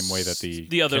to the same way that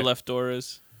The other left door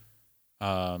is.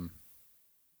 Um,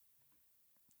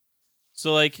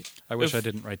 So, like, I wish If- I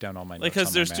didn't write down all my notes. because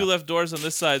on my there's two map. left doors on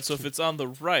this side, so if it's on the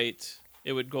right,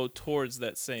 it would go towards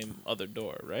that same other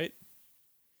door, right?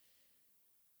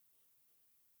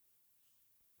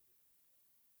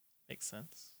 Makes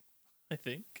sense, I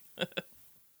think.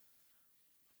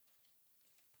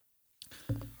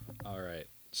 All right.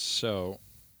 So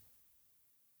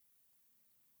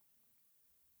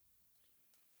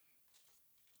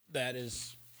that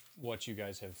is what you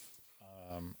guys have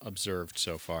observed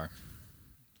so far.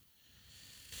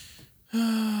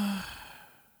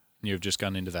 You've just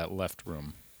gone into that left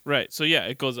room. Right. So yeah,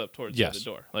 it goes up towards Yes.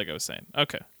 the other door, like I was saying.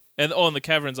 Okay. And the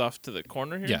cavern's off to the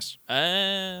corner here. Yes.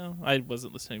 I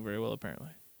wasn't listening very well apparently.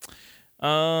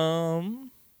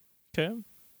 Okay.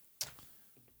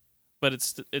 But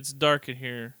it's dark in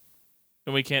here,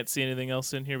 and we can't see anything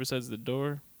else in here besides the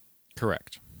door.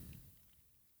 Correct.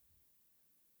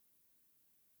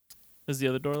 Is the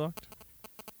other door locked?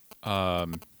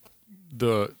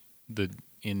 The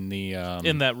in the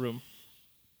In that room.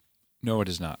 No, it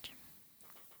is not.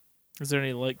 Is there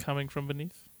any light coming from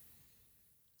beneath?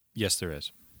 Yes, there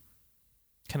is.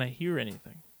 Can I hear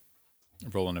anything?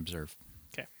 Roll and observe.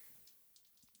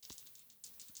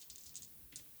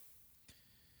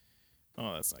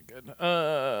 Oh, that's not good.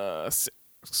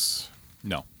 6.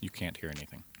 No, you can't hear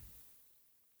anything.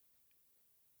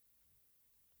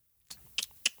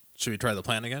 Should we try the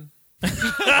plan again?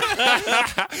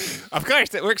 Of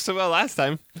course, it worked so well last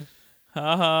time.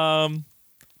 I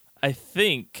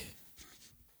think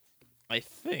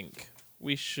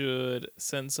we should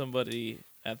send somebody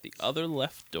at the other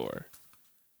left door,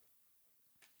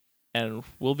 and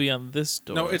we'll be on this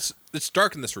door. No, it's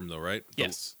dark in this room though, right?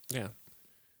 yes. Yeah.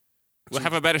 We'll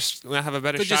have a better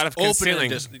Could shot just of open concealing.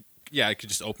 and just, yeah, I could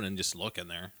just open and just look in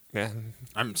there. Yeah.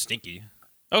 I'm sneaky.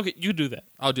 Okay, you do that.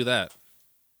 I'll do that.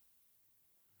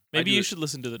 Maybe do you it- should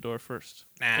listen to the door first.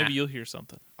 Nah. Maybe you'll hear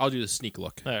something. I'll do the sneak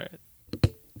look. All right.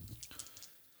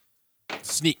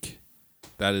 Sneak.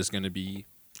 That is going to be.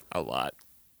 A lot. If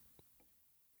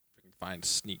I can find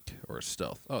sneak or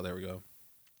stealth. Oh, there we go.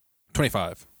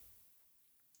 25.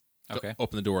 Okay.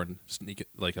 Open the door and sneak it,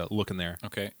 like look in there.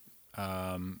 Okay.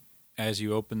 As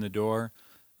you open the door,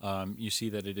 you see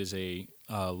that it is a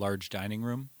large dining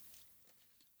room.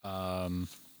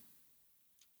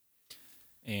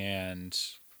 And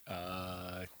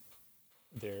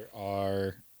there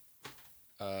are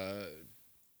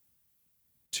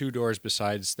two doors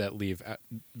besides the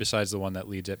one that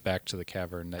leads it back to the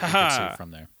cavern that you can Ha-ha. see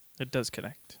from there. It does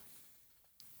connect.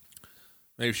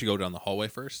 Maybe we should go down the hallway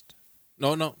first.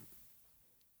 No. Doorway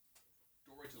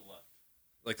to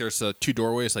Like there's two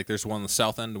doorways. Like there's one on the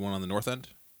south end and one on the north end.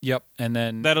 Yep, and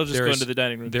then That'll just go there's- into the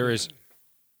dining room. There too. is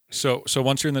so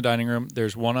once you're in the dining room,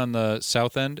 there's one on the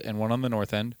south end and one on the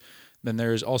north end. Then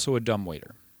there is also a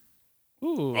dumbwaiter.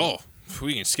 Ooh. Oh,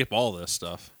 we can skip all this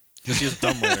stuff. Just use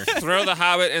dumbwaiter. Throw the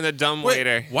Hobbit in the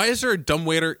dumbwaiter. Why is there a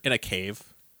dumbwaiter in a cave?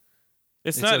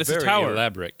 It's not. It's a very tower.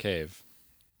 elaborate cave.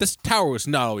 This tower was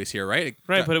not always here, right?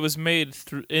 Right, but it was made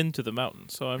into the mountain.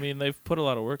 So, I mean, they've put a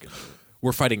lot of work into it.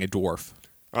 We're fighting a dwarf.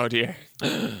 Oh dear.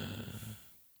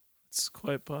 It's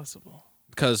quite possible.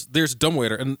 Because there's a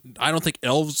dumbwaiter, and I don't think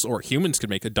elves or humans could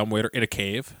make a dumbwaiter in a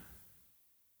cave.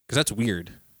 Because that's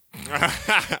weird.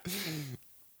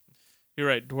 You're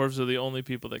right. Dwarves are the only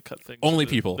people that cut things. Only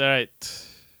people. Right.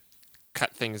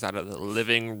 Cut things out of the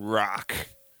living rock.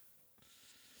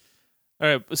 All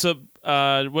right. So,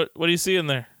 what do you see in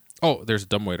there? Oh, there's a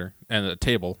dumbwaiter and a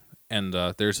table, and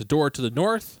there's a door to the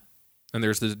north, and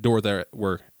there's the door there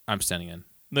where I'm standing in.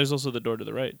 There's also the door to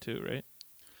the right too, right?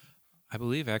 I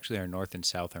believe actually our north and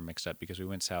south are mixed up because we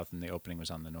went south and the opening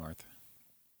was on the north.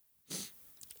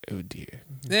 Oh dear.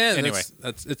 Yeah, Anyway.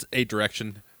 that's it's a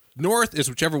direction. North is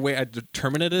whichever way I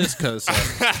determine it is, because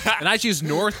and I choose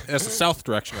north as the south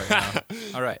direction right now.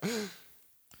 All right.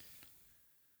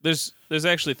 There's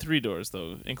actually 3 doors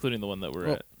though, including the one that we're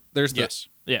Well, at. There's the Yes.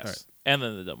 Yes, right. and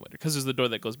then the dumbwaiter, because there's the door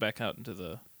that goes back out into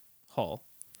the hall.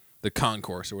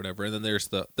 concourse or whatever, and then there's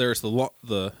the.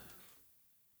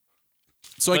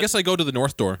 So I guess I go to the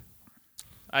north door.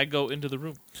 I go into the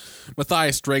room.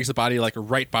 Matthias drags the body like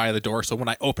right by the door, so when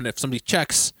I open it, if somebody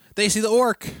checks, they see the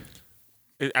orc.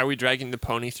 Are we dragging the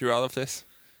pony through all of this?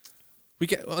 We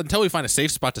get until we find a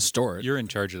safe spot to store it, You're in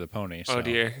charge of the pony. So. Oh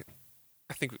dear.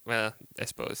 I think. Well, I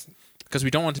suppose. because we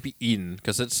don't want it to be eaten,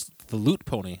 because it's the loot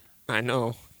pony. I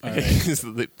know. All right. It's the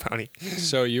loot pony.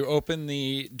 So you open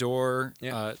the door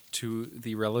Yeah. to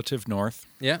the relative north,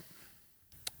 Yeah.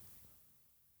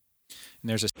 and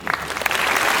there's a.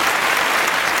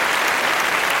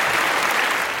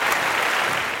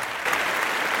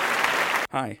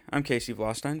 Hi, I'm Casey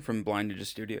Vlostein from Blind Ninja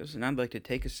Studios, and I'd like to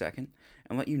take a second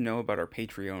and let you know about our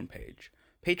Patreon page.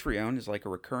 Patreon is like a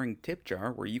recurring tip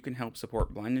jar where you can help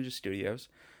support Blind Ninja Studios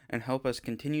and help us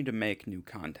continue to make new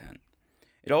content.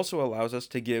 It also allows us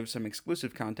to give some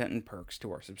exclusive content and perks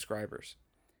to our subscribers.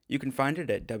 You can find it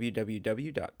at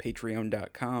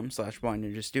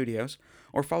www.patreon.com/blindninjastudios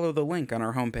or follow the link on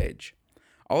our homepage.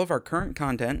 All of our current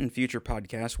content and future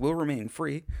podcasts will remain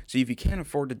free, so if you can't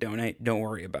afford to donate, don't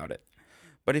worry about it.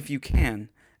 But if you can,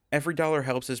 every dollar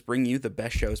helps us bring you the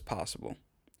best shows possible.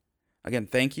 Again,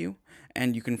 thank you,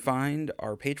 and you can find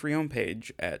our Patreon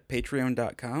page at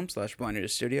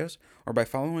patreon.com/blindninjastudios or by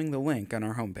following the link on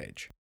our homepage.